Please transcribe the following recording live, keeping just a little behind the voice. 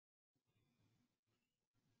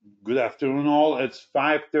Good afternoon, all. It's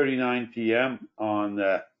 5:39 p.m. on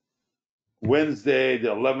Wednesday, the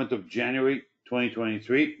 11th of January,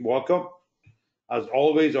 2023. Welcome. As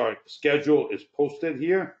always, our schedule is posted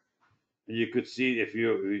here, and you could see if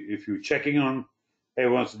you're checking on, hey,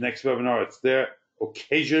 when's the next webinar? It's there.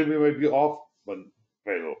 Occasionally, we might be off, but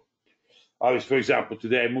very low. Obviously, for example,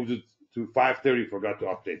 today I moved it to 5:30. Forgot to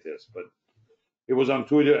update this, but it was on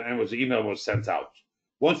Twitter and the email was sent out.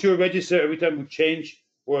 Once you're registered, every time we change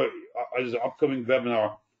or there's an upcoming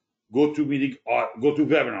webinar,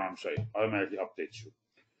 GoToWebinar, automatically updates you.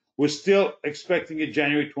 We're still expecting it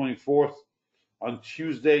January 24th on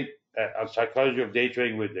Tuesday on Psychology of Day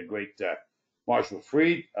Trading with the great Marshall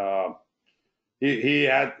Fried. He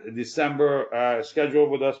had a December schedule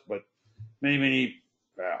with us, but many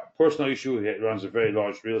personal issue. He runs a very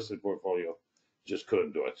large real estate portfolio, just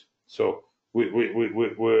couldn't do it. So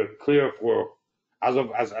we're clear for as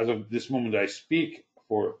of this moment I speak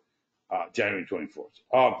for January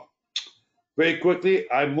 24th. Very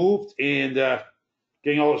quickly, I moved and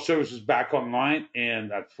getting all the services back online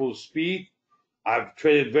and at full speed. I've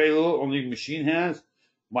traded very little, only machine has.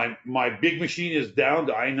 My big machine is down.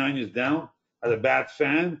 The i9 is down. I had a bad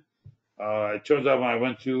fan. It turns out when I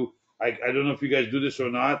went to, I don't know if you guys do this or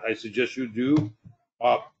not. I suggest you do.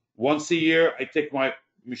 Once a year, I take my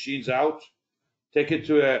machines out, take it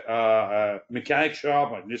to a mechanic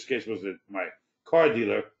shop. In this case, was my car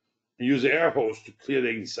dealer, and use the air hose to clear the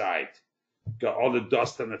inside. Got all the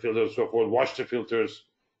dust and the filters and so forth. Wash the filters,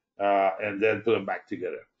 and then put them back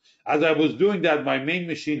together. As I was doing that, my main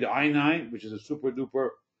machine, the i9, which is a super duper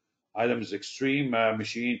items extreme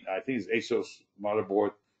machine, I think it's ASUS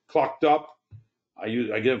motherboard, clocked up. I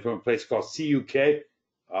get them from a place called CUK,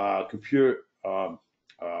 Computer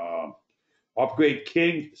Upgrade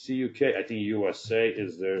King, CUK. I think USA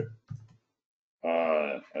is their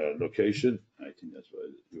location. I think that's what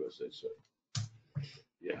it is, USA. So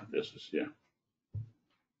yeah, this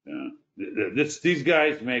is these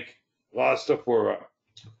guys make a lot of stuff for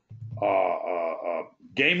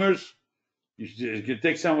gamers. You can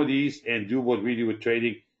take some of these and do what we do with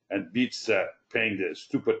trading and beats paying the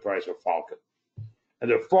stupid price of Falcon.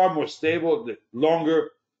 And they're far more stable, the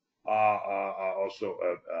longer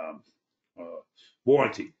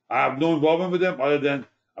warranty. I have no involvement with them other than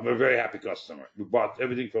I'm a very happy customer. We bought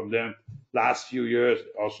everything from them last few years.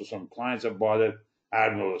 Also, some clients have bought it.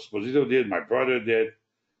 Admiral Esposito did. My brother did.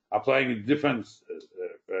 Applying in different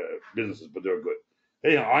businesses, but they're good.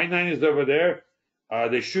 Anyhow, i9 is over there.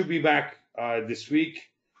 They should be back this week.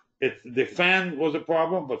 The fan was a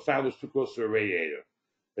problem, but fan was too close to a radiator.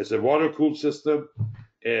 It's a water-cooled system.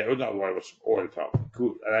 Or not water, it was oil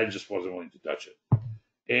cool, and I just wasn't willing to touch it.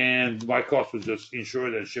 And my cost was just insure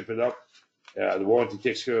it and ship it up. The warranty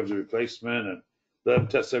takes care of the replacement, and let them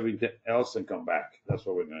test everything else and come back. That's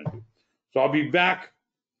what we're going to do. So I'll be back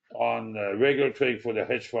on regular trading for the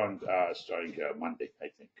hedge fund starting Monday, I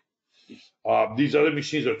think. These other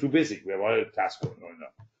machines are too busy. We have other tasks going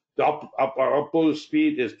on. Our upload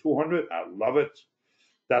speed is 200. I love it.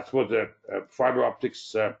 That's what the fiber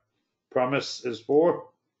optics promise is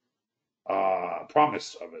for.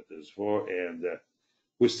 Promise of it is for, and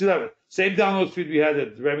we still have it. Same download speed we had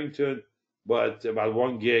at Remington, but about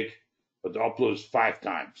 1 gig, but the upload is 5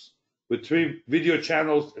 times. With 3 video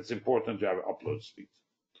channels, it's important to have upload speed.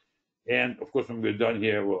 And of course, when we're done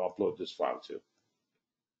here, we'll upload this file too.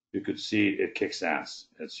 You could see it kicks ass.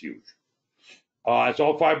 It's huge. It's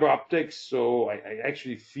all fiber optics, so I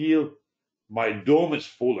actually feel my dome is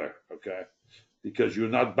fuller, okay? Because you're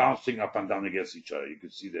not bouncing up and down against each other. You can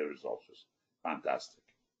see the results. It's fantastic.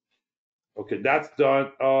 Okay, that's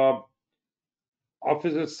done.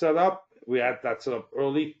 Office is set up. We had that set up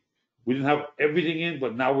early. We didn't have everything in,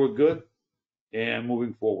 but now we're good and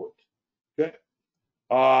moving forward. Okay.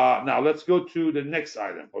 Now let's go to the next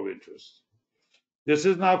item of interest. This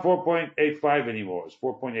is not 4.85 anymore. It's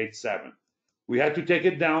 4.87. We had to take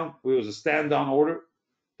it down. It was a stand-down order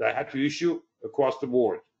that I had to issue across the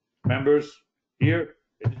board. Members here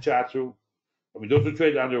in the chat room, I mean, those who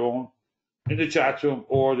trade on their own, in the chat room,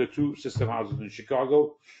 or the 2 system houses in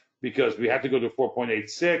Chicago, because we had to go to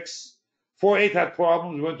 4.86. 4.8 had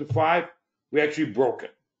problems. We went to 5. We actually broke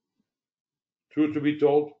it. Truth to be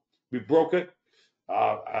told, we broke it.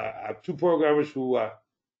 I have 2 programmers who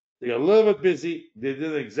they got a little bit busy. They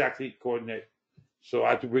didn't exactly coordinate. So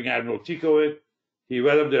I had to bring Admiral Tico in. He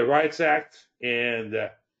read them the Rights Act, and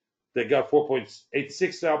they got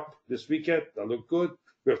 4.86 up this weekend. That looked good.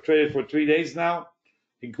 We have traded for 3 days now,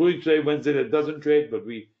 including today, Wednesday, that doesn't trade, but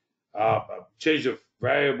we changed the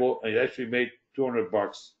variable, and it actually made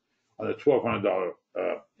 $200 on a $1,200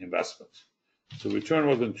 investment. So return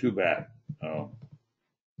wasn't too bad.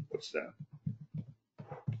 points down.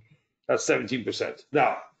 That's 17%.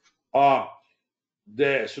 Now,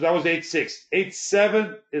 so that was 8.6.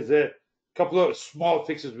 8.7 is a couple of small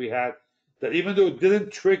fixes we had that even though it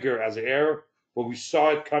didn't trigger as an error, but we saw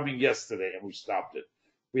it coming yesterday and we stopped it.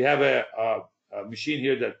 We have a machine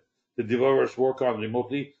here that the developers work on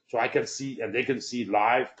remotely, so I can see and they can see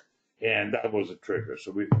live, and that was a trigger.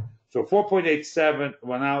 So 4.87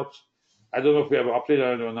 went out. I don't know if we have an update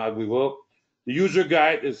on it or not. We will. The user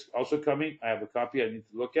guide is also coming. I have a copy I need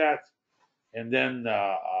to look at, and then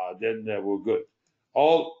we're good.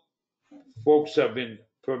 All folks have been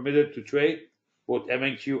permitted to trade, both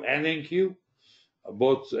MNQ and NQ.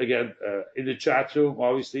 Both, again, in the chat room,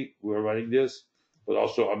 obviously, we're running this, but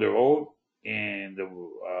also on their own, and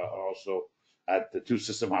also at the two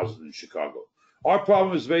system houses in Chicago. Our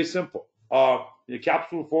problem is very simple. In the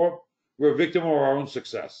capsule form, we're a victim of our own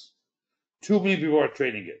success. Too many people are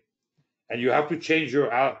trading it, and you have to change your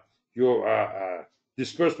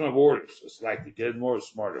disbursement of orders slightly, get more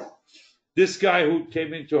smarter. This guy who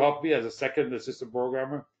came in to help me as a second assistant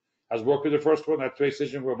programmer has worked with the first one at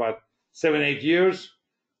TradeStation for about 7-8 years.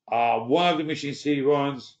 One of the machines he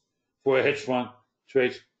runs for a hedge fund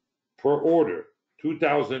trades per order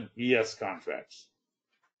 2,000 ES contracts.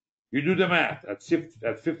 You do the math at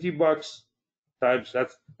 $50 times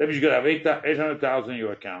that means you gotta have 800,000 in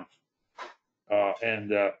your account,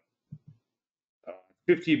 and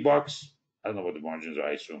 $50. I don't know what the margins are.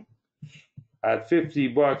 I assume at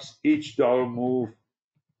 $50, each dollar move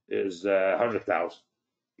is 100,000.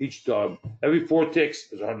 Each dollar, every 4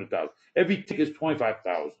 ticks is 100,000. Every tick is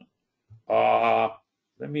 25,000.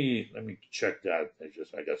 Let me check that.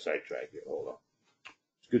 I got sidetracked here. Hold on.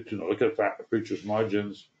 It's good to know. Look at the futures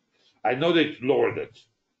margins. I know they lowered it.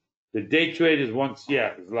 The day trade is it's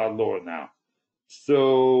a lot lower now.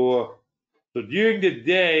 So during the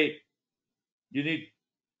day, you need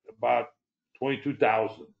about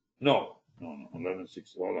 22,000. No.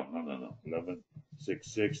 11.6. Hold on. No.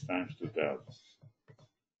 11.66 times 2,000.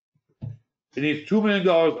 It needs $2 million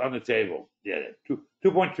on the table. Yeah,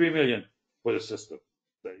 2.3 million for the system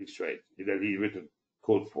that he's written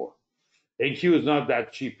code for. NQ is not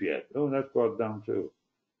that cheap yet. Oh, that's brought down too.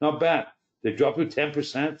 Not bad. They dropped to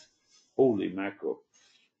 10%. Holy mackerel.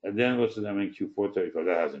 And then what's the MNQ 435?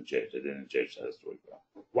 That hasn't changed. It didn't change. That's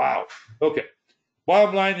wow. Okay.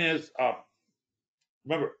 Bottom line is,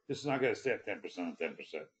 remember, this is not going to stay at 10% and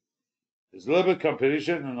 10%. There's a little bit of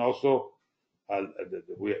competition, and also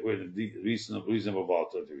we're in a reasonable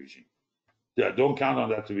volatility regime. Yeah, don't count on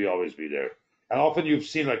that to always be there. And often you've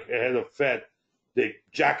seen, like ahead of Fed, they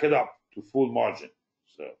jack it up to full margin.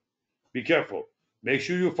 So be careful. Make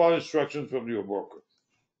sure you follow instructions from your broker.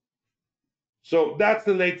 So that's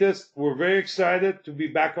the latest. We're very excited to be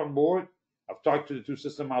back on board. I've talked to the two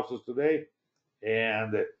system houses today,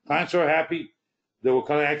 and the clients are happy. They were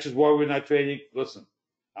kind of anxious why we're not trading. Listen,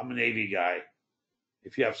 I'm a Navy guy.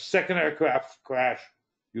 If you have second aircraft crash,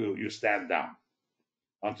 you stand down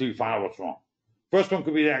until you find out what's wrong. First one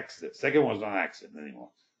could be an accident. Second one's not an accident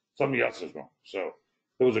anymore. Something else is wrong. So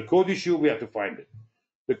there was a code issue. We have to find it.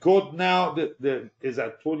 The code now is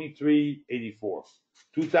at 2384,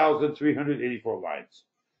 2,384 lines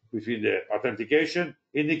between the authentication,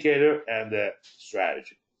 indicator, and the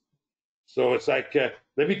strategy. So it's like,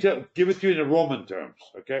 let me give it to you in the Roman terms,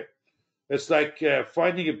 okay? It's like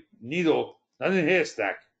finding a needle, not in a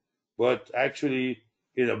haystack, but actually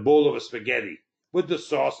in a bowl of a spaghetti with the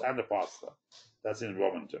sauce and the pasta. That's in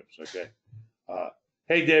Roman terms, okay?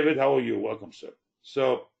 Hey, David, how are you? Welcome, sir.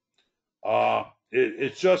 So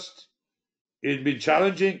it's been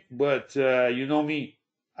challenging, but you know me,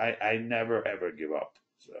 I never, ever give up.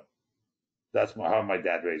 So that's how my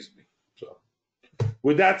dad raised me. So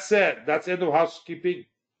with that said, that's the end of housekeeping.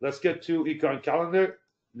 Let's get to Econ Calendar,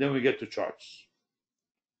 then we get to charts.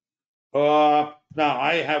 Now,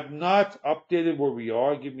 I have not updated where we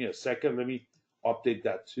are. Give me a second. Let me update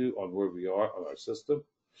that too on where we are on our system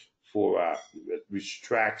for which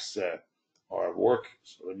tracks our work.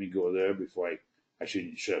 So let me go there before I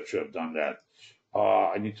should have done that.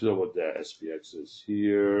 I need to know what the SPX is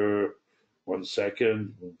here. 1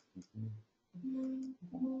 second.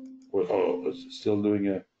 Is it still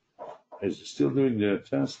doing the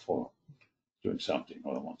test? Hold on. Doing something.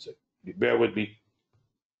 Hold on 1 second. Bear with me.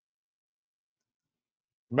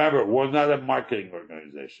 Remember, we're not a marketing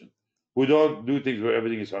organization. We don't do things where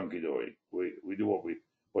everything is hunky dory. We do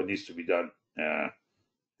what needs to be done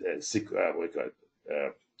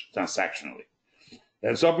transactionally.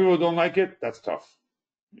 And some people don't like it. That's tough.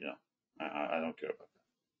 I don't care about that.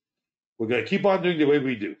 We're gonna keep on doing the way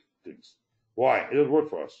we do things. Why? It'll work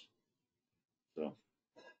for us. So, all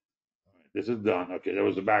right. This is done. Okay, that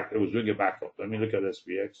was the back. It was doing a backup. Let me look at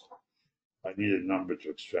SPX. I need a number to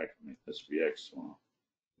extract from it. SPX.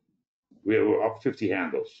 We were up 50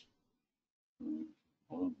 handles.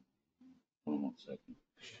 Hold on 1 second.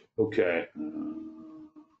 Okay.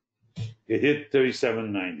 It hit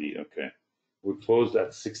 37.90. Okay. We closed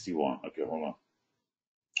at 61. Okay, hold on.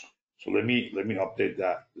 So let me update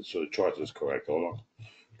that so the chart is correct. Hold on,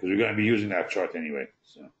 because we're going to be using that chart anyway.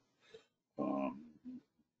 So,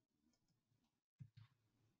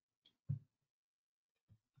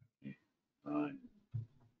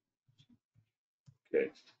 okay,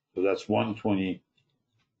 so that's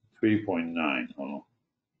 123.9. Hold on.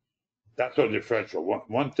 That's our differential.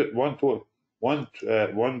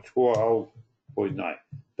 112.9.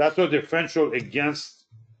 That's our differential against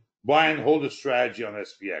buy and hold a strategy on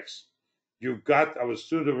SPX. You've got, I was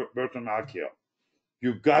student of Burton Malkiel.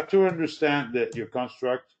 You've got to understand that your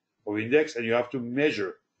construct of index, and you have to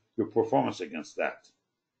measure your performance against that.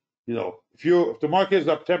 You know, if the market is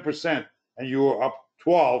up 10% and you were up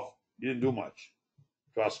 12, you didn't do much.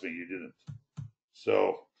 Trust me, you didn't.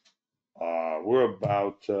 So we're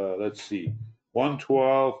about let's see,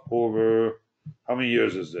 112 over how many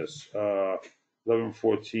years is this? 11,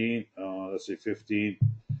 14. Let's say 15,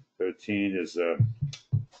 13 is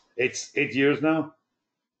 8 years now.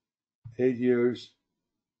 8 years.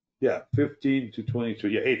 Yeah, 15 to 22.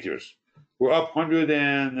 Yeah, 8 years. We're up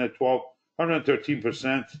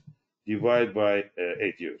 113% divided by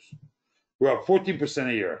 8 years. We're up 14%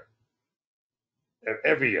 a year.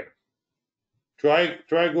 Every year. Try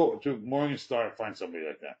go to Morningstar and find somebody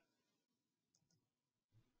like that.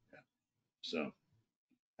 Yeah. So,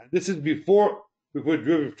 and this is before we put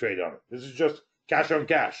derivative trade on it. This is just cash on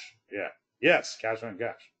cash. Yeah. Yes, cash on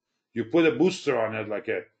cash. You put a booster on it like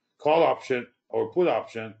a call option or put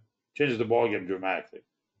option, changes the ballgame dramatically.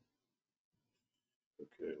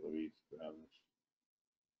 Okay, let me grab this.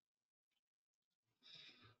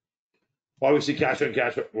 Obviously, cash on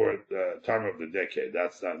cash for time of the decade.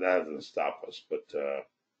 That doesn't stop us. But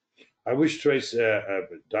I wish Trace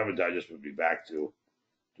Diamond Digest would be back to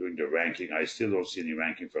doing the ranking. I still don't see any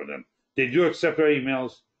ranking from them. They do accept our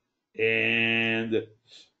emails, and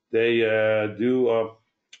they do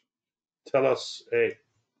tell us, hey,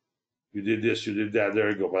 you did this, you did that. There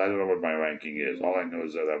you go. But I don't know what my ranking is. All I know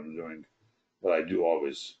is that I'm doing what I do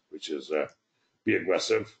always, which is be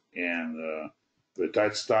aggressive and with a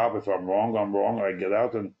tight stop. If I'm wrong, I'm wrong. I get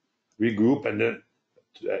out and regroup and then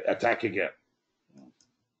attack again.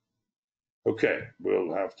 Okay,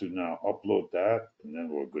 we'll have to now upload that and then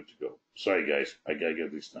we're good to go. Sorry, guys. I got to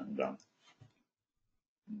get this thing done.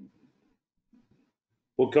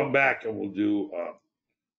 We'll come back and we'll do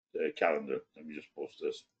the calendar. Let me just post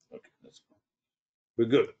this. Okay, let's go. We're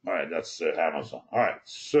good. All right, that's Amazon. All right,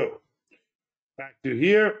 so back to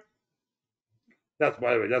here. That's,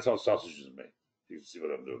 by the way, that's how sausage is made. You can see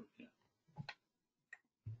what I'm doing. Yeah.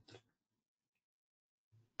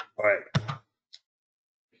 All right.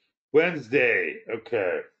 Wednesday.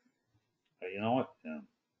 Okay. You know what? Yeah.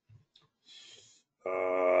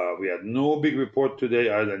 We had no big report today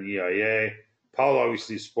other than EIA. Powell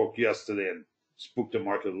obviously spoke yesterday and spooked the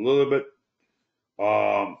market a little bit.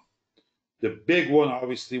 The big one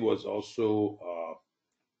obviously was also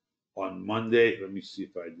on Monday. Let me see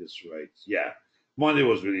if I did this right. Yeah, Monday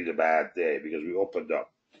was really the bad day because we opened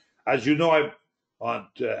up. As you know,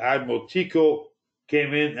 Admiral Tico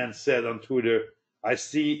came in and said on Twitter, I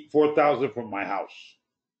see 4,000 from my house.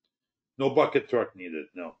 No bucket truck needed.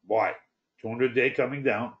 No. Why? 200-day coming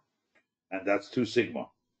down, and that's 2 sigma.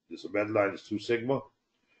 This red line is 2 sigma.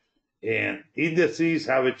 And indices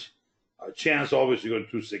have a chance always to go to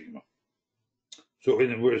 2 sigma. So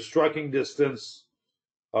we're striking distance.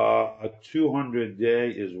 A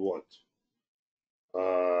 200-day is what?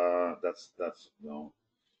 That's no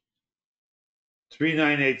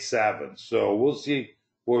 3987. So we'll see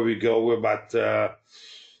where we go. We're about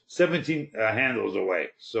 17 handles away,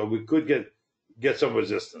 so we could get some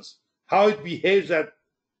resistance. How it behaves at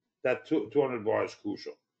that 200 bar is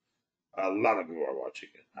crucial. A lot of people are watching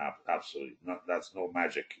it. Absolutely, that's no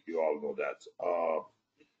magic. You all know that.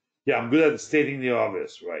 Yeah, I'm good at stating the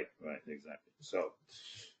obvious. Right, exactly. So,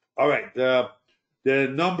 all right. The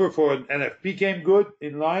number for an NFP came good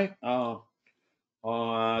in line.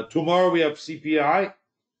 Tomorrow we have CPI.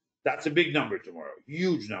 That's a big number tomorrow.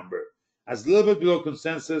 Huge number. As a little bit below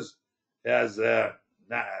consensus, as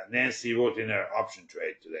Nancy wrote in her option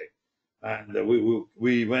trade today. And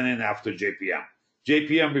we went in after JPM.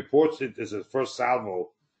 JPM reports it as a first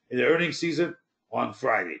salvo in the earnings season on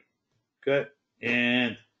Friday. Okay.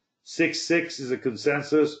 And 6.6 is a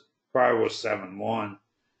consensus. Prior was 7.1.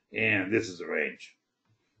 And this is the range.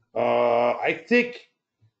 I think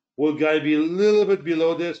we're going to be a little bit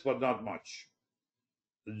below this, but not much.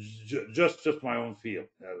 Just my own feel.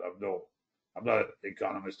 I'm not an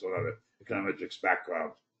economist or an econometrics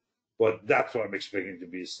background, but that's what I'm expecting to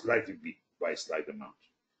be slightly beat by a slight amount.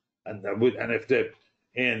 And if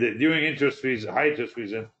during interest fees, high interest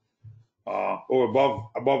fees, or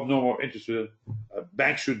above normal interest rate,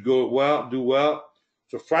 banks should do well.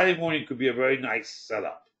 So Friday morning could be a very nice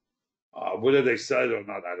setup. Whether they sell it or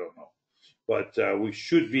not, I don't know. But we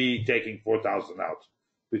should be taking 4,000 out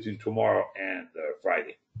between tomorrow and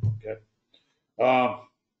Friday. Okay. Um,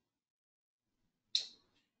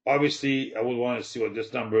 Obviously, I would want to see what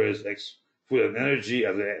this number is. X food and energy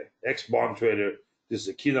as an ex bond trader. This is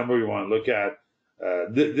a key number you want to look at.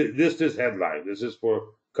 This headline. This is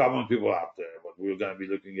for common people out there, but we're going to be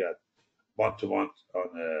looking at month to month on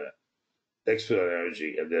X food and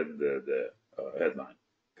energy, and then the headline.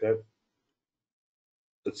 Okay.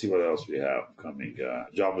 Let's see what else we have coming.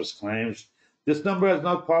 Jobless claims. This number has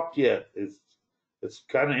not popped yet. It's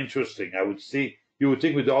kind of interesting. You would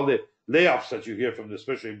think with all the layoffs that you hear from,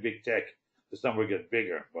 especially big tech, this number get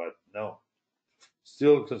bigger, but no.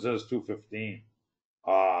 Still considers 215.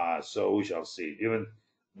 So we shall see. Even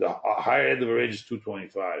the higher end of the range is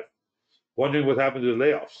 225. Wondering what happened to the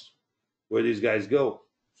layoffs, where these guys go.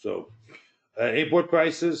 So import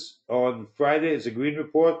prices on Friday is a green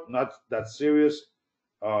report, not that serious.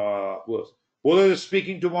 Bullard is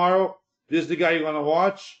speaking tomorrow. This is the guy you're going to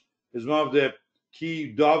watch. Is one of the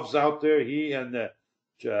key doves out there. He and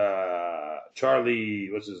Charlie,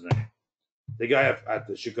 what's his name? The guy at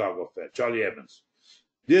the Chicago Fed, Charlie Evans.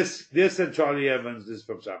 This and Charlie Evans is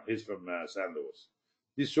from St. Louis.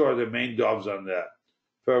 These two are the main doves on the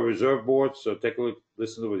Federal Reserve Board. So take a look,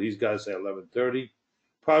 listen to what these guys say at 11:30.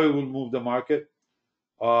 Probably will move the market.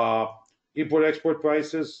 Import-export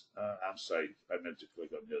prices. I'm sorry, I meant to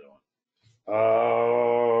click on the other one.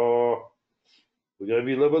 We're going to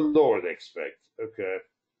be a little bit lower than expect. Okay.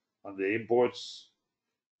 On the imports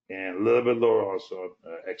and a little bit lower also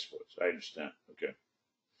on exports. I understand. Okay.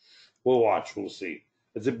 We'll watch. We'll see.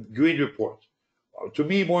 It's a green report. To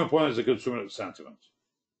me, more important is the consumer sentiment.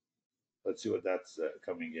 Let's see what that's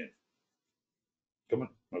coming in. Come on.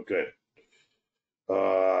 Okay.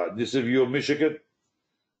 This is view of Michigan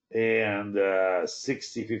and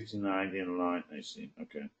 60.59 in line. I see.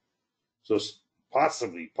 Okay. So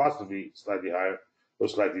possibly slightly higher or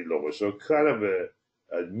slightly lower. So kind of a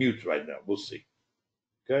mute right now. We'll see.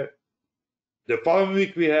 Okay. The following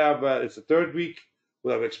week we have it's the third week.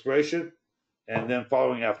 We'll have expiration, and then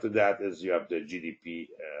following after that is you have the GDP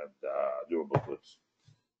and durable goods.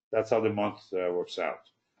 That's how the month works out.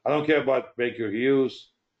 I don't care about Baker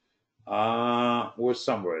Hughes. We're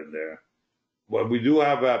somewhere in there. But we do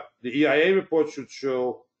have the EIA report should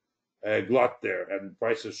show a glut there, and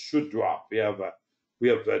prices should drop. We have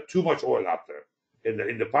too much oil out there in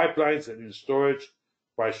the pipelines and in storage.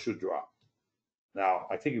 Price should drop. Now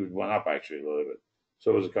I think it went up actually a little bit,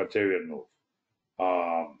 so it was a contrarian move.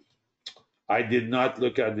 I did not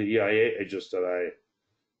look at the EIA. It's just that I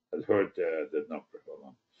had heard the number. Hold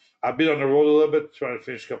on. I've been on the road a little bit, trying to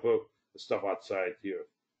finish a couple of stuff outside here.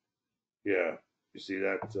 Yeah, you see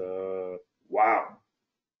that? Wow.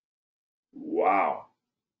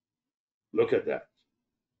 Look at that.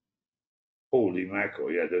 Holy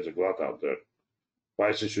mackerel. Yeah, there's a glut out there.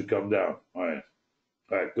 Prices should come down. All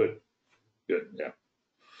right, good. Yeah.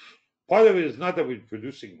 Part of it is not that we're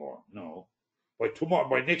producing more. No.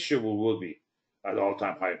 By next year, we will be at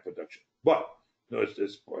all-time high in production. But no,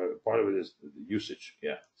 it's part of it is the usage.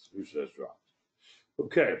 Yeah, usage has dropped.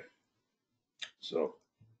 Okay. So,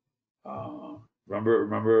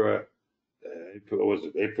 remember,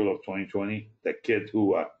 April of 2020? That kid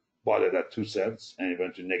who bought it at 2 cents and it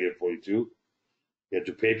went to negative 42. You had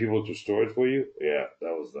to pay people to store it for you. Yeah,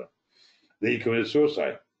 that was then he committed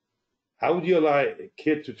suicide. How would you allow a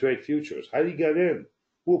kid to trade futures? How did he get in?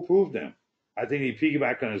 Who approved him? I think he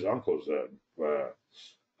piggybacked on his uncle's login.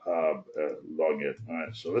 All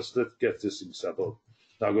right, so let's get this thing settled.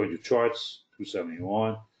 Now going to charts,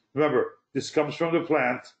 271. Remember, this comes from the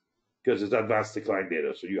plant because it's advanced decline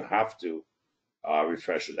data, so you have to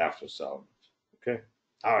refresh it after settlement. Okay?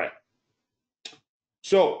 All right.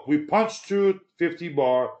 So we punched through 50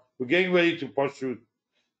 bar. We're getting ready to punch through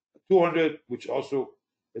 200, which also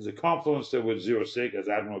is a confluence there with 0.6, as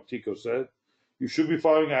Admiral Tico said. You should be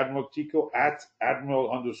following Admiral Tico at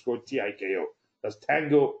Admiral_TIKO. That's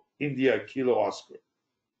Tango India Kilo Oscar.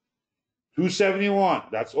 271,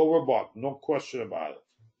 that's overbought, no question about it.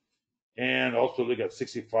 And also look at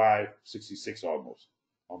 65, 66 almost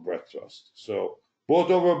on breadth trust. So both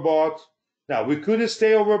overbought. Now we couldn't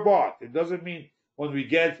stay overbought. It doesn't mean when we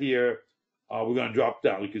get here, we're going to drop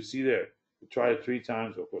down. You can see there. We tried it 3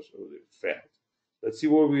 times. Of course, it failed. Let's see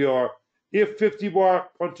where we are. If 50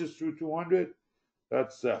 bar punches through 200,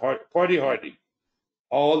 that's party hardy.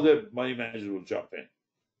 All the money managers will jump in.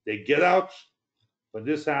 They get out. When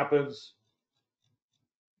this happens,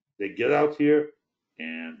 they get out here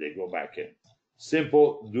and they go back in.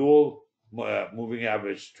 Simple dual moving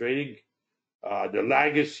average trading. The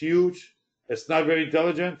lag is huge. It's not very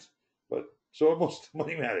intelligent, but so are most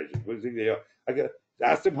money managers. What do you think they are? I got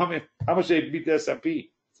ask them how much they beat the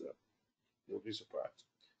S&P. So you'll be surprised.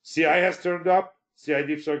 CI has turned up. CI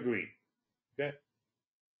dips are green. Okay.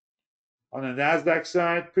 On the Nasdaq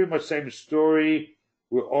side, pretty much same story.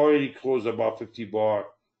 We're already close above 50 bar,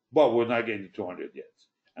 but we're not getting to 200 yet,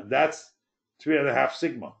 and that's 3.5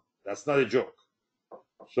 sigma. That's not a joke.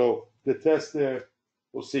 So the test there,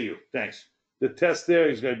 we'll see you. Thanks. The test there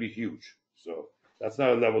is going to be huge. So that's not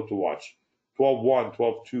a level to watch. 12.1,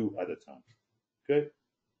 12.2 at a time. Okay.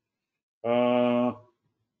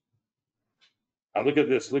 Look at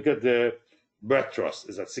this. Look at the Breath Trust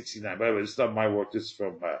is at 69. By the way, this is not my work. This is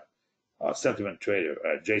from Sentiment Trader,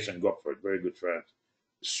 Jason Gopford, very good friend.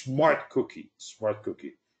 Smart cookie. Smart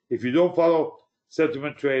cookie. If you don't follow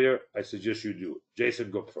Sentiment Trader, I suggest you do.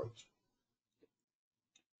 Jason Gopford.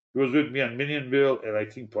 He was with me on Minionville, and I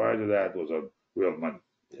think prior to that was on Real Money.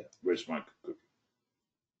 Yeah, very smart cookie.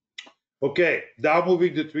 Okay, Dow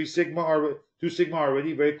moving to 2 sigma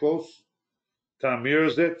already, very close. Kind of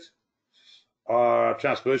mirrors it.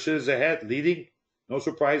 Transportation is ahead, leading. No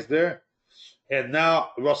surprise there. And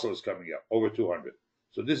now Russell is coming up, over 200.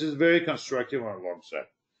 So this is very constructive on a long side.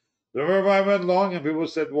 Remember I went long and people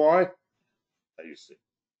said, why? You see.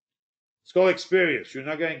 It's called experience. You're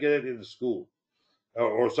not going to get it in the school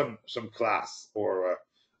or some class or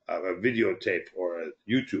a videotape or a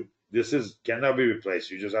YouTube. This cannot be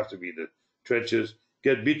replaced. You just have to be in the trenches,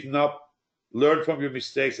 get beaten up, learn from your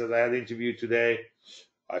mistakes. As I had an interview today,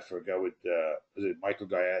 I forgot with was it Michael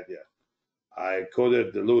Gayad? Yeah, I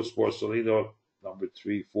quoted the Louis Borsellino, number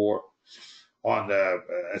 3, 4, on the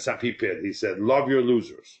S&P Pit. He said, "Love your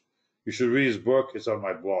losers. You should read his book. It's on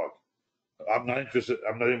my blog. I'm not interested.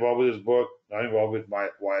 I'm not involved with his book. Not involved with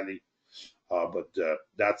Wiley, but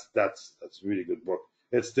that's a really good book.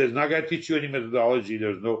 There's not going to teach you any methodology.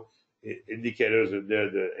 There's no indicators in there.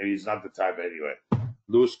 And he's not the type anyway.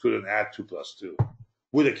 Lewis couldn't add 2 + 2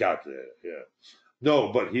 with a calculator. Yeah, no,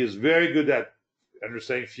 but he is very good at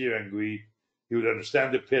understanding fear and greed. He would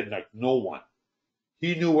understand the pit like no one.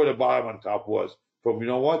 He knew where the bottom and top was from, you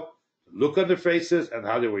know what? Look at their faces and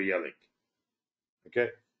how they were yelling. Okay?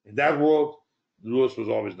 In that world, Lewis was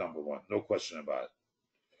always number 1. No question about it.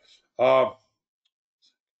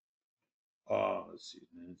 Let's see.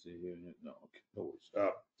 No, okay. No worries.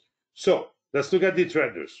 So, let's look at the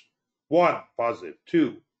trenders. 1, positive.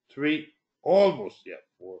 2, 3, almost,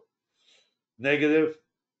 4. Negative,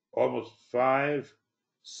 almost 5,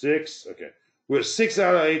 6. Okay. We're 6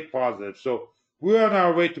 out of 8 positive. So, we're on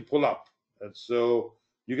our way to pull up. And so,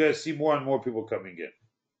 you're going to see more and more people coming in.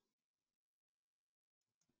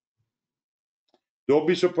 Don't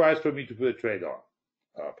be surprised for me to put a trade on.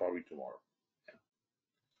 Probably tomorrow. Yeah.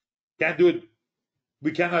 Can't do it.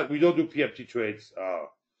 We cannot. We don't do PMT trades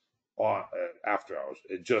on after hours.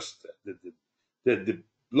 It just the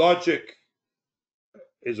logic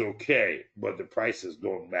is okay, but the prices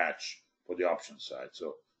don't match for the option side.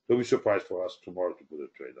 So don't be surprised for us tomorrow to put a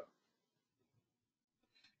trade on.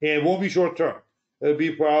 And it won't be short term. It'll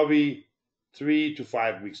be probably 3 to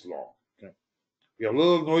 5 weeks long. Okay. We have a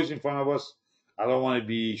little noise in front of us. I don't want to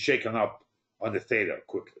be shaken up on the theta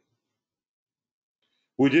quickly.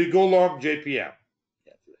 We did go long JPM.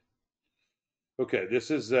 Okay,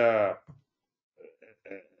 this is SP1.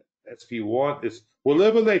 We're a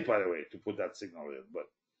little bit late, by the way, to put that signal in. But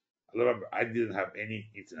remember, I didn't have any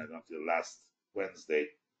internet until last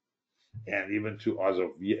Wednesday, and even to as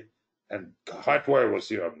of yet. And Hotwire was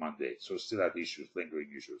here on Monday, so still had issues,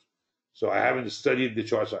 lingering issues. So I haven't studied the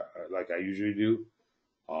charts like I usually do,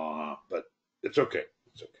 but it's okay.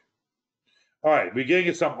 It's okay. All right, we're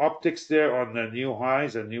getting some upticks there on the new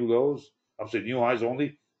highs and new lows. I'm saying new highs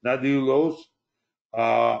only, not new lows.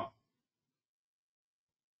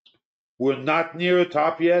 We're not near a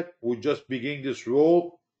top yet. We're just beginning this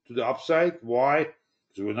roll to the upside. Why?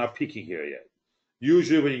 Because we're not peaking here yet.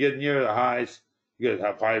 Usually when you get near the highs, you gotta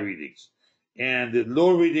have high readings. And the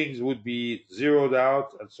low readings would be zeroed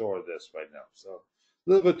out, and so are this right now. So a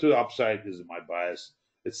little bit to the upside is my bias.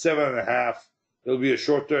 It's 7.5. It'll be a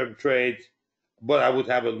short-term trade, but I would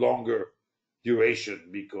have a longer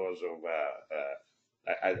duration because of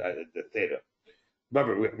the theta.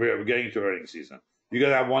 Remember, we're getting into earnings season. You're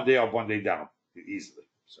going to have one day up, one day down. easily.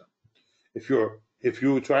 So if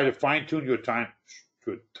you try to fine tune your time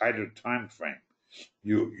to a tighter time frame,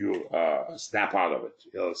 you snap out of it.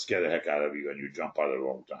 It'll scare the heck out of you, and you jump out at the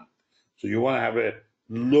wrong time. So you want to have a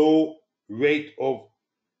low rate of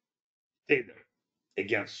theta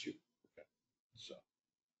against you. Okay. So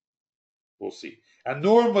we'll see. And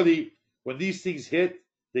normally, when these things hit,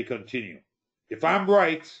 they continue. If I'm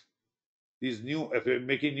right, if we're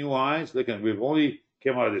making new highs, look, we've only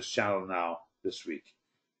came out of this channel now this week.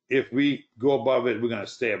 If we go above it, we're going to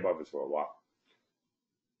stay above it for a while.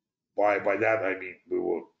 By that, I mean we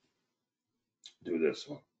will do this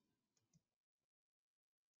one.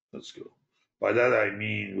 Let's go. By that, I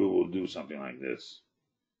mean we will do something like this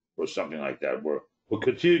or something like that. We'll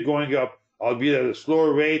continue going up, albeit at a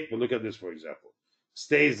slower rate. But look at this, for example.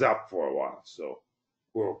 Stays up for a while, so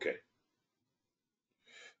we're okay.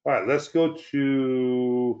 All right, let's go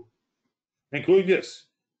to, including this,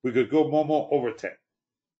 we could go Momo over 10.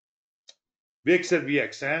 VIX and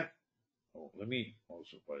VXN. Oh, let me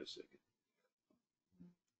also wait a second.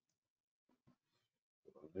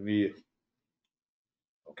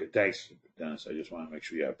 Okay, thanks, Dennis. I just want to make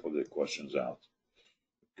sure I put the questions out.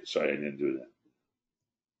 Sorry, I didn't do that.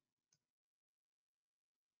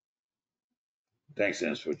 Thanks,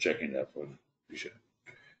 Dennis, for checking that for me. Appreciate it.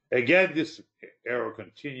 Again, this arrow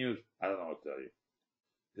continues. I don't know what to tell you.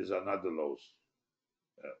 These are not the lows.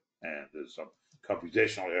 And there's some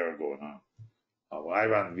computational error going on. When I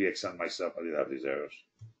ran VXN myself, I didn't have these errors.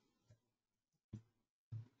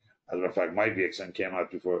 As a matter of fact, my VXN came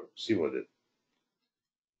out before SIBO did.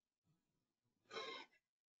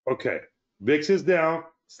 Okay, VIX is down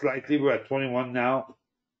slightly. We're at 21 now.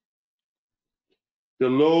 The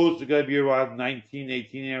lows are going to be around 19,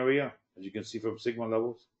 18 area, as you can see from Sigma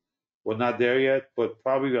levels. We're not there yet, but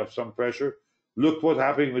probably we have some pressure. Look what's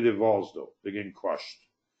happening with the vols, though. They're getting crushed.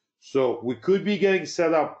 So we could be getting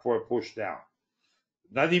set up for a push down.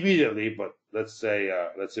 Not immediately, but let's say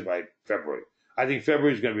by February. I think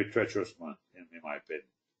February is going to be a treacherous month, in my opinion.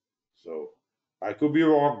 So I could be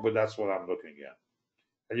wrong, but that's what I'm looking at.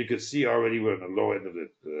 And you can see already we're in the low end of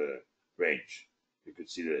the range. You can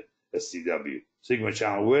see the SCW, Sigma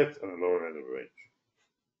channel width, on the lower end of the range.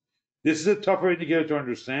 This is a tougher indicator to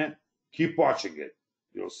understand. Keep watching it.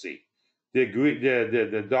 You'll see.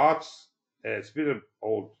 The dots, it's been an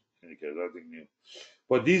old indicator, nothing new.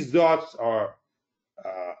 But these dots are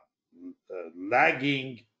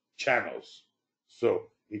lagging channels. So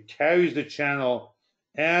it carries the channel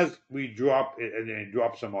as we drop it, and then it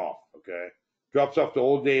drops them off, okay? Drops off the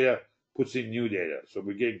old data, puts in new data. So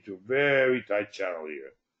we're getting to a very tight channel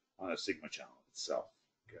here on a Sigma channel itself,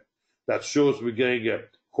 okay? That shows we're getting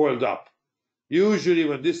coiled up. Usually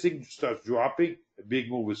when this thing starts dropping, a big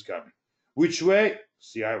move is coming. Which way?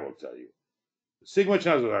 CI will tell you. The Sigma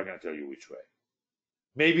channels are not going to tell you which way.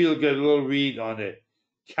 Maybe you'll get a little read on the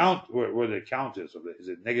count, where the count is. Is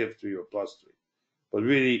it -3 or +3? But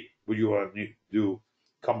really, what you want to do,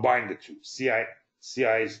 combine the two.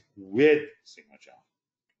 CIs with Sigma channel.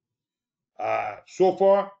 So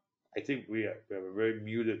far, I think we have a very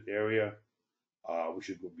muted area. We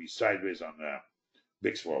should be sideways on the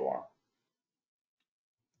VIX for a while.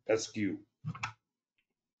 SQ.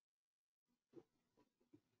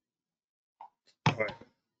 All right.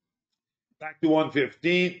 Back to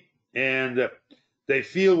 115, and they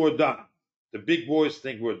feel we're done. The big boys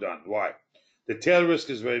think we're done. Why? The tail risk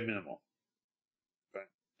is very minimal. Right?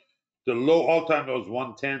 The low all-time low is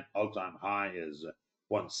 110. All-time high is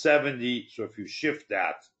 170. So if you shift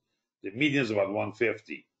that, the median is about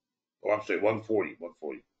 150. Oh, I'm sorry, 140.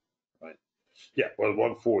 140. Right? Yeah, well,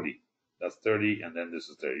 140. That's 30, and then this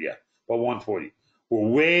is 30. Yeah, but 140. We're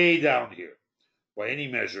way down here by any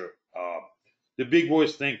measure. The big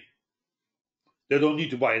boys think they don't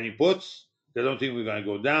need to buy any puts. They don't think we're going to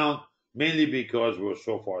go down, mainly because we're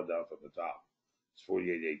so far down from the top. It's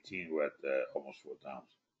 48.18. We're at almost 4,000.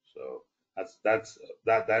 So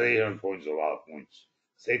that 800 points is a lot of points.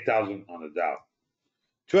 It's 8,000 on the Dow.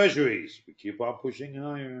 Treasuries, we keep on pushing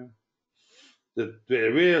higher. The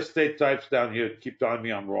real estate types down here keep telling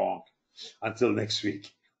me I'm wrong until next week,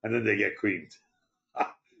 and then they get creamed.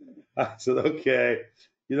 I said, okay,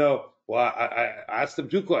 well, I asked them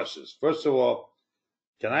two questions. First of all,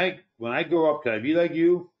 when I grow up, can I be like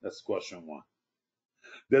you? That's question one.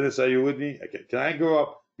 Dennis, are you with me? Okay. Can I grow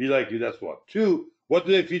up, be like you? That's one. Two, what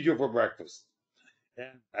do they feed you for breakfast?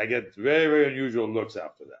 And I get very, very unusual looks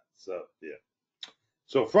after that. So, yeah.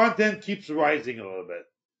 So front end keeps rising a little bit.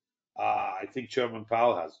 I think Chairman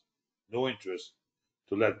Powell has no interest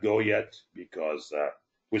to let go yet because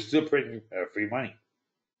we're still printing free money.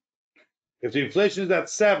 If the inflation is at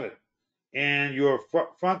 7 and your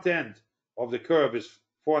front end of the curve is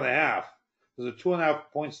 4.5. There's a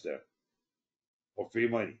 2.5 points there of free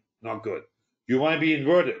money. Not good. You want to be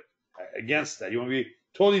inverted against that. You want to be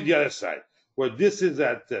totally the other side. Where this is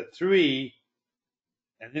at 3,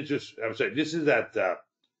 and interest, I'm sorry, this is at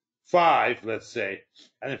 5, let's say,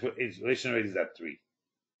 and if inflation rate is at 3.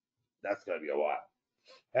 That's going to be a while.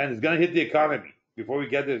 And it's going to hit the economy. Before we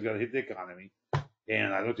get there, it's going to hit the economy.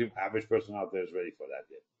 And I don't think the average person out there is ready for that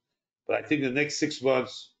yet. But I think the next 6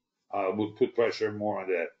 months would put pressure more on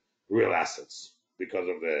the real assets because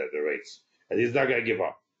of the rates. And he's not going to give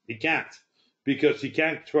up. He can't. Because he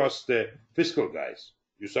can't trust the fiscal guys.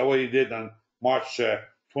 You saw what he did on March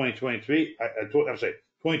 2023. I'm sorry,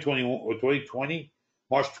 2020 or 2020,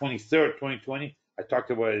 March 23rd, 2020. I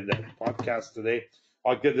talked about it in the podcast today.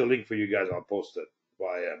 I'll get the link for you guys. I'll post it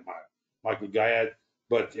by Michael Gayad.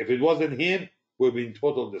 But if it wasn't him, we'd be in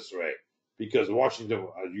total disarray because Washington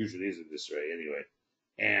usually is in disarray anyway,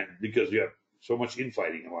 and because you have so much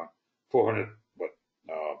infighting among 400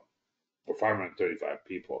 or 535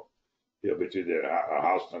 people, between the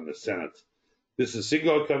House and the Senate. This is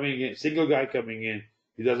single guy coming in.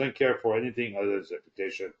 He doesn't care for anything other than his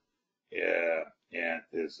reputation, and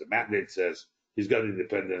his mandate says he's got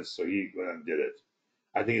independence, so he went and did it.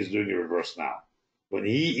 I think he's doing the reverse now. When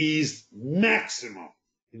he eased maximum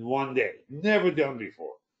in one day, never done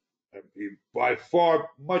before, by far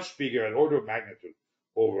much bigger, an order of magnitude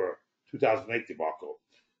over 2008 debacle.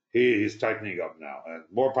 He's tightening up now, and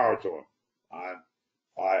more power to him.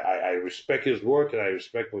 I respect his work, and I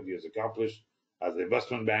respect what he has accomplished as an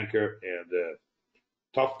investment banker and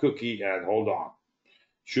tough cookie, and hold on.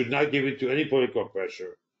 Should not give in to any political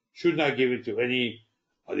pressure. Should not give in to any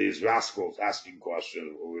of these rascals asking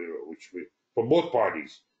questions, from both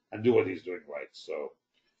parties, and do what he's doing right. So,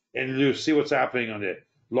 and you see what's happening on the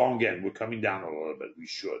long end. We're coming down a little bit. We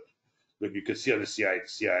should. Look, you can see on the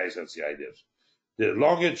CIs and CIDs. The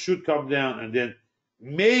long end should come down, and then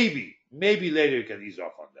maybe later you can ease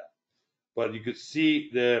off on that. But you could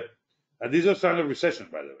see and these are signs of recession,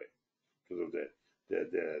 by the way, because of the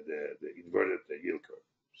inverted yield curve.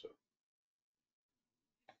 So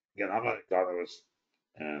again, I'm not an economist,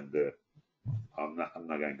 and I'm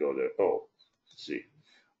not going to go there. Oh, let's see,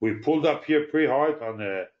 we pulled up here pretty hard on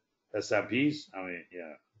the S&Ps. I mean,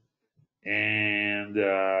 yeah, and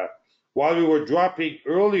while we were dropping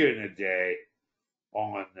earlier in the day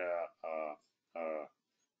on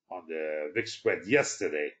the VIX spread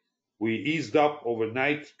yesterday, we eased up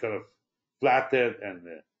overnight, kind of flattened,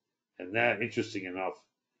 and then, interesting enough,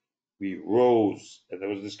 we rose, and there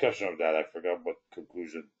was a discussion of that. I forgot what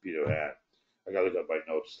conclusion Peter had. I got to look at my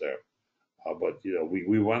notes there. But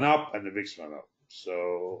we went up, and the VIX went up,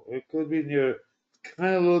 so it could be near,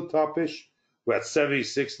 kind of a little topish. We're at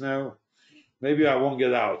 76 now. Maybe I won't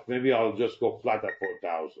get out. Maybe I'll just go flat at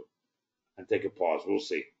 4,000 and take a pause. We'll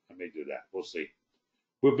see. I may do that. We'll see.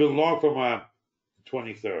 We've been long from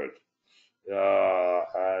 23rd.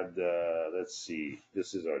 And let's see.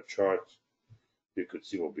 This is our chart. You could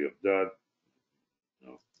see what we have done.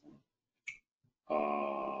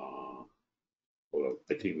 Hold on.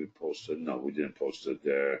 I think we posted. No, we didn't post it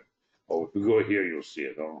there. Oh, if we go here, you'll see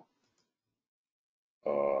it.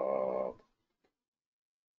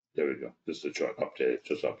 There we go. This is the chart. Updated.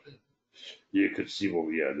 Just updated. You could see what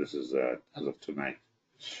we had. This is as of tonight.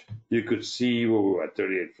 You could see where we were at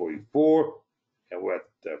 38.44, and we're at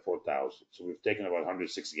 4,000. So we've taken about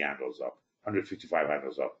 160 handles up, 155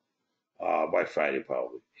 handles up by Friday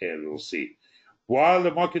probably, and we'll see. While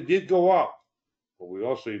the market did go up, but we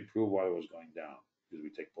also improved while it was going down because we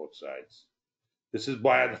take both sides. This is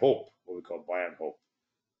buy and hope, what we call buy and hope.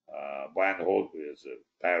 Buy and hold is a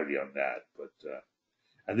parody on that, but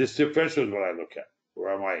and this differential is what I look at.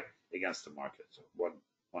 Where am I against the market? So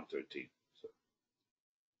 113. So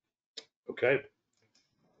okay.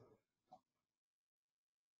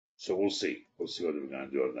 So we'll see. We'll see what we're going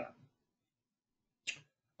to do on that.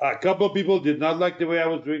 A couple of people did not like the way I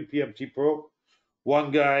was doing PMT Pro.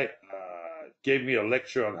 One guy gave me a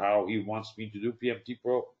lecture on how he wants me to do PMT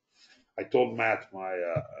Pro. I told Matt, my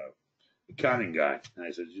accounting guy, and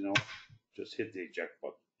I said, just hit the eject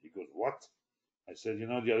button. He goes, what? I said, the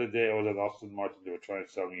other day I was at Aston Martin. They were trying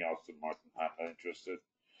to sell me Aston Martin. I'm not interested.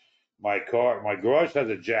 My garage has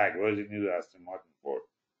a Jag. What does it need Aston Martin for?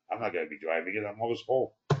 I'm not going to be driving it. I'm always home.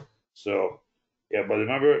 So, yeah, but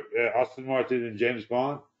remember Aston Martin and James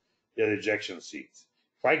Bond? They had ejection seats.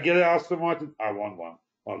 If I get an Aston Martin, I want one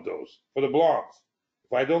of those. For the blondes.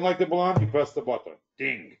 If I don't like the blonde, you press the button.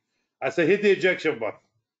 Ding. I said, hit the ejection button.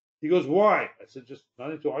 He goes, why? I said, just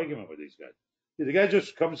not into argument with these guys. The guy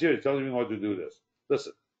just comes here and tells me how to do this.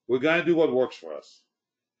 Listen, we're going to do what works for us.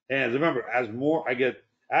 And remember, as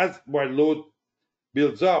as my load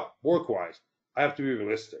builds up work-wise, I have to be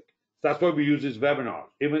realistic. That's why we use these webinars.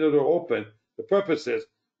 Even though they're open, the purpose is,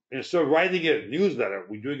 instead of writing a newsletter,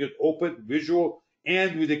 we're doing it open, visual,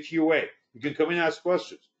 and with a QA. You can come in and ask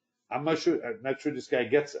questions. I'm not sure this guy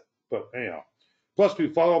gets it, but anyhow. Plus, we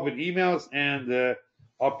follow up with emails and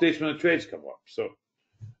updates when the trades come up. So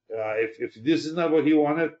if this is not what he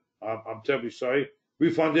wanted, I'm terribly sorry.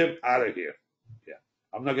 Refund him out of here. Yeah,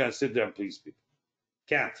 I'm not gonna sit there and please people.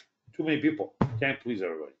 Can't. Too many people. Can't please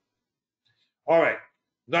everybody. All right.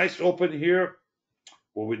 Nice open here.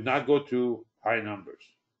 We would not go to high numbers.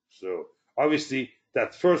 So obviously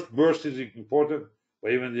that first burst is important,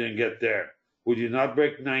 but even didn't get there. We did not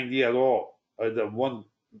break 90 at all. The one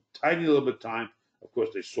tiny little bit of time, of course,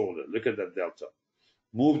 they sold it. Look at that delta.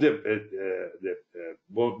 Moved the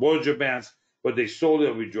Bollinger Bands, but they sold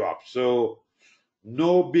it. We dropped. So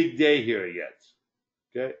no big day here yet.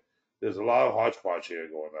 Okay. There's a lot of hodgepodge here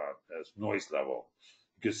going on as noise level.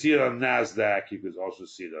 You can see it on NASDAQ. You can also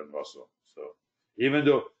see it on Russell. So even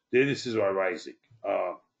though the indices are rising,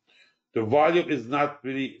 the volume is not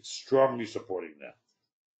really strongly supporting that.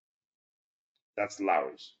 That's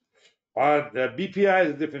Lowry's. The BPI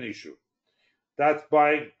is a different issue. That's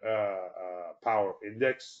buying power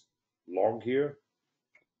index, long here,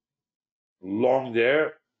 long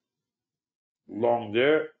there,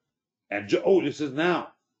 and this is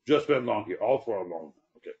now just went long here, all for a long.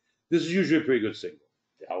 Okay, this is usually a pretty good signal.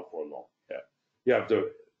 All for a long. Yeah, you have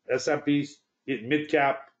the S&Ps, mid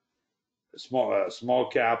cap, small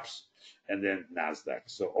caps, and then Nasdaq.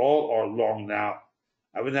 So all are long now.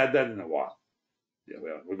 I haven't had that in a while. Yeah,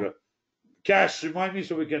 we're good. Cash, remind me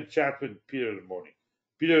so we can chat with Peter in the morning.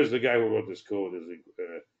 Peter is the guy who wrote this code.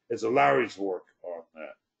 It's a Larry's work on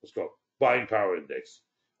what's called buying power index.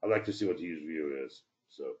 I'd like to see what his view is.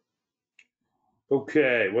 So,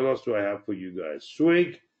 okay, what else do I have for you guys?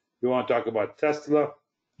 Swing. You want to talk about Tesla?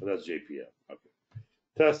 Well, that's JPM. Okay.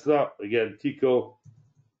 Tesla again. Tico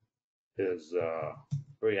is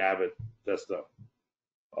very avid Tesla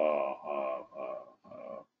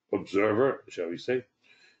observer, shall we say?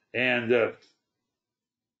 And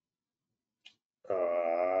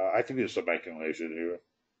I think there's some accumulation here.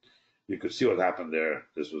 You could see what happened there.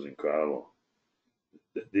 This was incredible.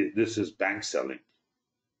 This is bank selling.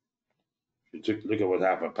 Look at what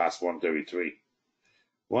happened past 133.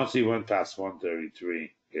 Once he went past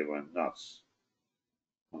 133, it went nuts.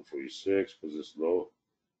 146 was this low.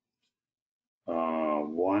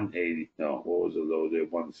 180. No, what was the low there?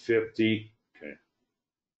 150. Okay.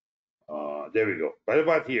 There we go. Right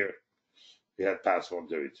about here, we had past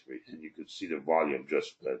 133, and you could see the volume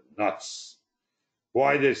just nuts.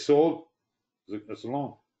 Why they sold? It's a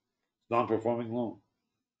loan, non-performing loan.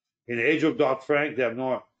 In the age of Dodd-Frank, they have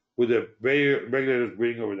no, with the regulators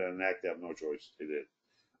breathing over their neck, they have no choice. They did.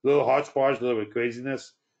 A little hodgepodge, a little bit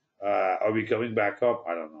craziness. Are we coming back up?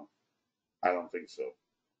 I don't know. I don't think so.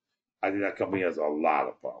 I think that company has a lot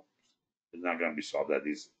of problems. It's not going to be solved that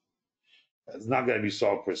easy. It's not going to be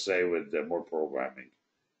solved per se with more programming.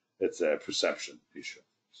 It's a perception issue.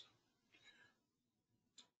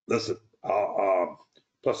 Listen,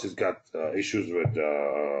 plus he's got issues with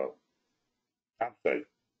outside.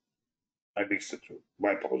 I mixed the two.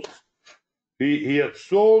 My apologies. He had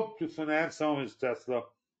sold to finance some of his Tesla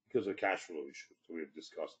because of cash flow issues. So we have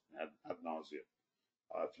discussed ad nauseum.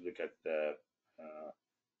 If you look at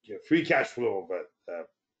free cash flow of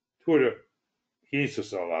Twitter, he needs to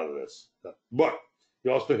sell a lot of this. But he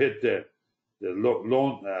also hit the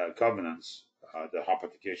loan covenants, the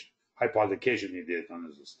hypothecation he did on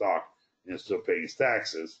his stock, and still paying his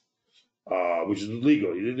taxes, which is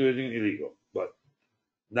illegal. He didn't do anything illegal, but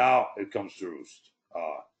now it comes to roost.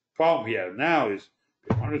 Problem we have now is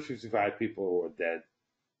 155 people who are dead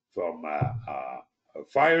from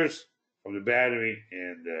fires from the battery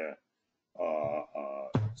and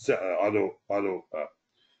auto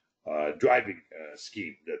driving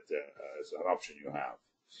scheme that is an option you have.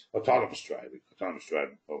 Autonomous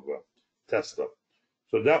driving of Tesla.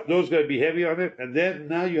 So those are going to be heavy on it. And then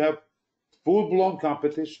now you have full-blown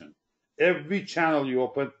competition. Every channel you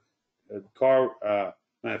open, car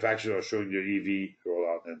manufacturers are showing their EV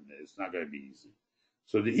rollout, and it's not going to be easy.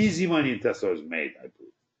 So the easy money in Tesla is made, I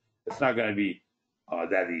believe. It's not going to be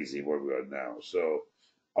that easy where we are now. So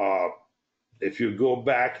if you go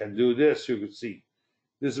back and do this, you can see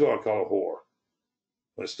this is what I call a whore.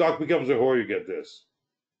 When stock becomes a whore, you get this.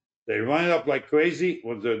 They run it up like crazy.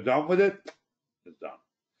 Once they're done with it, it's done.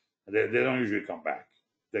 And they don't usually come back.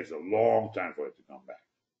 It takes a long time for it to come back.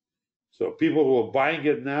 So people who are buying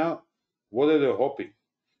it now, what are they hoping?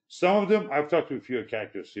 Some of them, I've talked to a few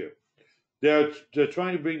characters here. they're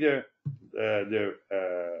trying to bring their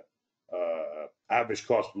average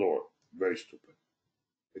cost lower. Very stupid,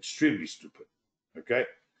 extremely stupid. Okay,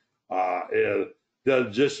 they'll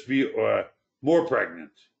just be more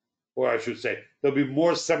pregnant, or I should say, they'll be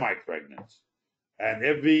more semi-pregnant, and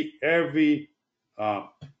every um,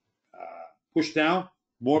 push down,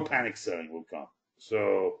 more panic selling will come.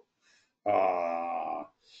 So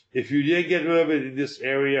if you didn't get rid of it in this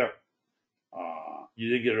area, you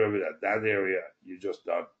didn't get rid of it at that area, you just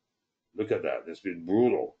done. Look at that. It's been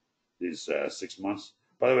brutal these 6 months.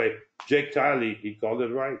 By the way, Jake Tiley, he called it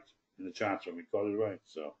right in the chat room. He called it right.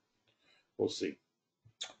 So we'll see.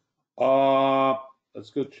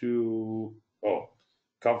 Let's go to,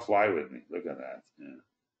 come fly with me. Look at that. Yeah.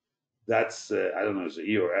 That's, I don't know, it's an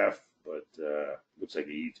E or F, but looks like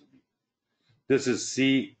an E to me. This is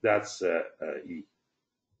C, that's E.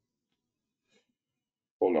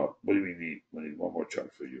 Hold on. What do we need? We need one more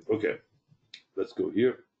chart for you. Okay. Let's go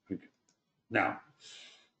here. Okay. Now,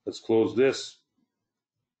 let's close this.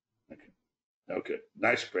 Okay. Okay.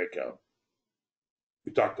 Nice breakout.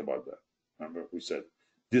 We talked about that. Remember, we said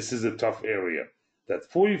this is a tough area. That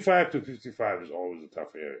 45 to 55 is always a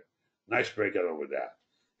tough area. Nice breakout over that.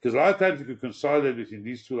 Because a lot of times you can consolidate between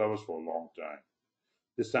these two levels for a long time.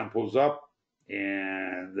 This time pulls up,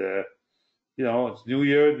 and it's new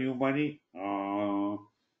year, new money.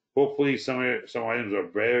 Hopefully, some items are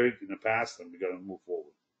buried in the past, and we got to move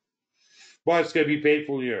forward. But it's going to be a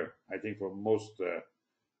painful year, I think, for most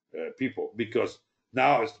people, because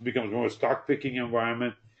now it becomes more a stock picking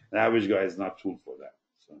environment. An average guy is not tooled for that.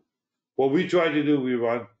 So, what we try to do, we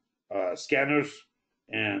run scanners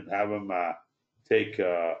and have them take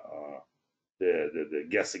the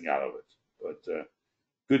guessing out of it. But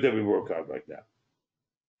good that we work out like that.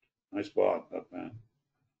 Nice bond, not bad.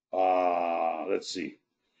 Let's see.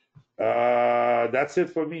 That's it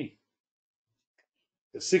for me.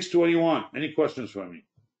 6:21. Any questions for me?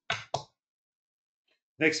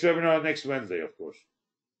 Next webinar next Wednesday, of course.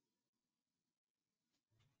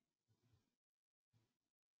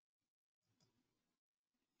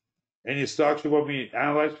 Any stocks you want me to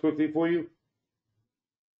analyze quickly for you?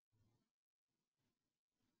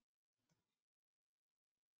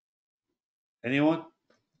 Anyone?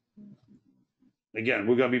 Again,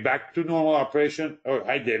 we're going to be back to normal operation. Oh,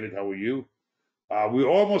 hi, David. How are you? We're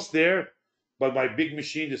almost there, but my big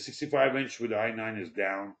machine, the 65-inch with the i9, is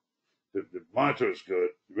down. The monitor is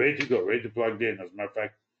good, ready to go, ready to plug in. As a matter of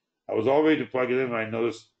fact, I was all ready to plug it in when I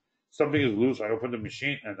noticed something is loose. I opened the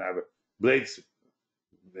machine and I have blades,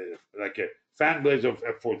 like a fan blades of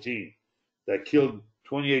F-14 that killed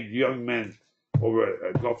 28 young men over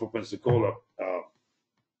at Gulf of Pensacola.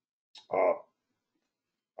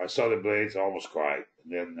 I saw the blades, I almost cried.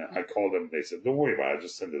 And then I called them. They said, "Don't worry about it.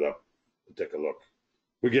 Just send it up. We'll take a look."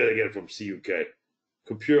 We're going to get it from CUK.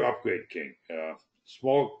 Computer Upgrade King.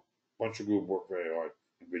 Small bunch of group work very hard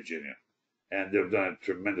in Virginia. And they've done a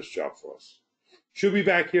tremendous job for us. Should be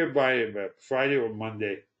back here by Friday or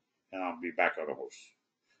Monday, and I'll be back on the horse.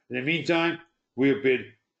 In the meantime, we have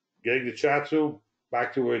been getting the chat room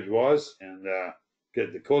back to where it was and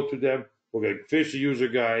get the code to them. We're going to finish the user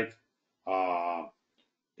guide.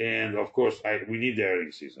 And of course, we need the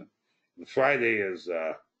earnings season. And Friday is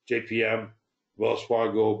JPM, Wells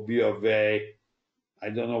Fargo, BofA. I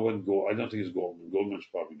don't know when Gold. I don't think it's Goldman. Goldman's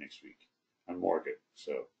probably next week, and Morgan.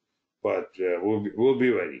 So, but we'll be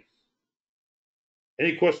ready.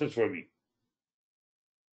 Any questions for me?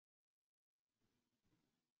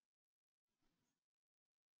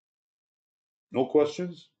 No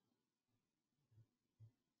questions?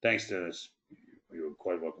 Thanks, Dennis. You're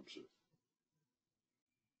quite welcome, sir.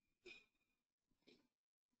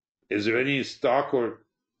 Is there any stock or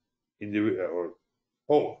in the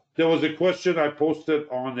there was a question I posted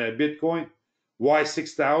on Bitcoin. Why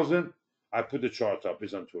 6,000? I put the chart up.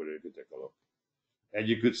 It's on Twitter. You can take a look, and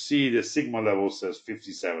you could see the sigma level says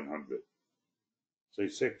 5,700. Say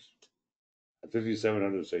 6. At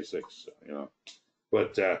 5,700, say 6.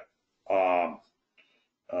 But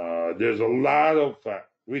there's a lot of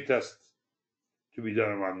retests to be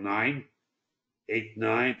done around 9, 8,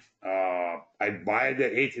 9. I buy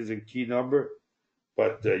that 8 is a key number,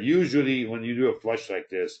 but usually when you do a flush like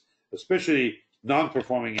this, especially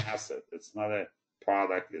non-performing asset, it's not a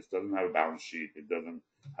product, it doesn't have a balance sheet, it doesn't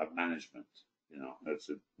have management. It's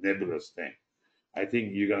a nebulous thing. I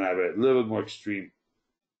think you're gonna have a little more extreme,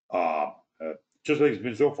 just like it's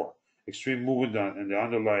been so far, extreme movement in the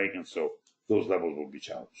underlying, and so those levels will be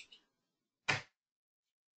challenged.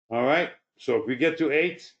 All right. So if we get to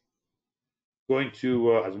 8, going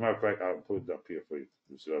to, as a matter of fact, I'll put it up here for you.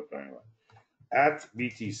 You see what I'm talking about. At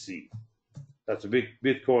BTC. That's a big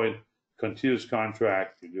Bitcoin continuous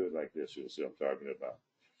contract, you do it like this, you'll see what I'm talking about.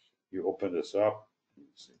 You open this up,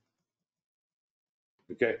 see.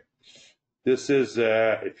 Okay. This is,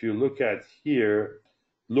 if you look at here,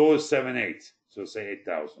 low is 7.8, so say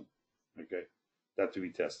 8,000. Okay. That to be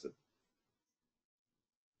tested.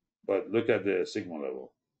 But look at the sigma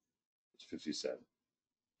level. It's 57.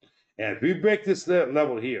 And if we break this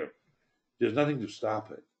level here, there's nothing to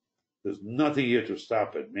stop it. There's nothing here to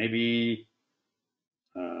stop it. Maybe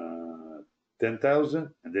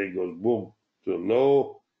 10,000, and then it goes boom to a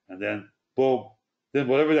low, and then boom. Then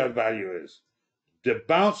whatever that value is, the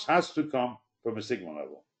bounce has to come from a sigma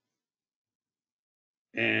level.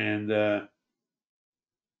 And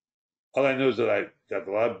all I know is that I got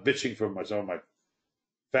a lot of bitching from some of my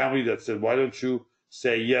family that said, why don't you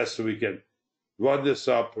say yes so we can run this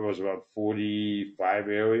up? It was around 45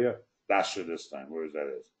 area last year this time. Where is that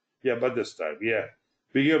is? Yeah, but this time, yeah.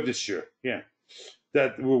 Beginning of this year, yeah.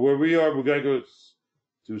 That where we are, we're going to go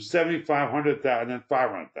to 7,500, and then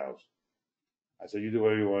 500,000. I said, you do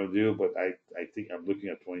whatever you want to do, but I think I'm looking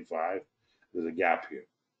at 25. There's a gap here.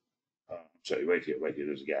 Sorry, right here,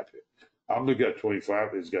 there's a gap here. I'm looking at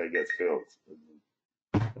 25, it's going to get filled.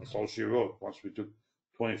 That's all she wrote. Once we took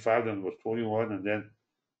 25, then it was 21, and then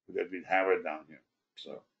we got been hammered down here.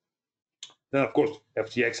 So then, of course,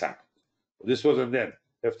 FTX happened. But this wasn't then.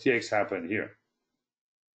 FTX happened here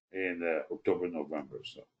in October, November.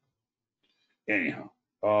 So anyhow,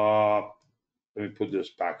 let me put this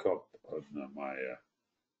back up on my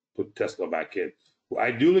put Tesla back in.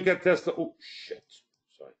 I do look at Tesla. Oh shit!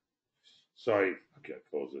 Sorry. Okay,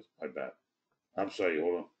 close this. My bad. I'm sorry.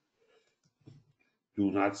 Hold on.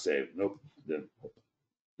 Do not save. Nope. Then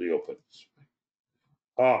reopen.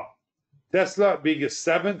 Tesla being a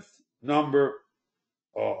 7th number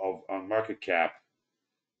on market cap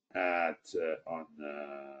at on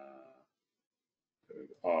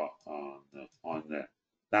the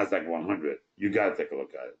Nasdaq 100. You got to take a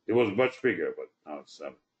look at it. It was much bigger, but now it's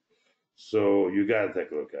 7. So you got to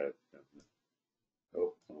take a look at it.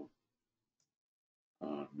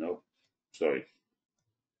 No, sorry.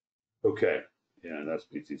 Okay, yeah, that's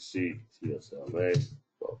BTC, TSLA.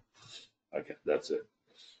 Well, okay, that's it.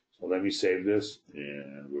 So let me save this,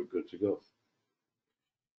 and we're good to go.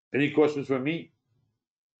 Any questions for me?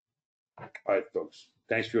 All right, folks.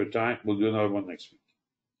 Thanks for your time. We'll do another one next week.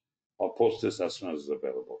 I'll post this as soon as it's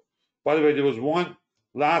available. By the way, there was one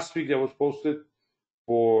last week that was posted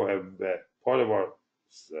for part of our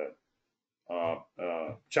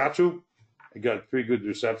chat room. I got pretty good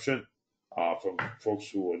reception from folks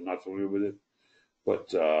who are not familiar with it. But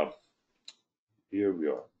here we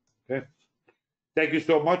are. Okay. Thank you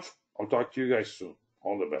so much. I'll talk to you guys soon.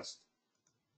 All the best.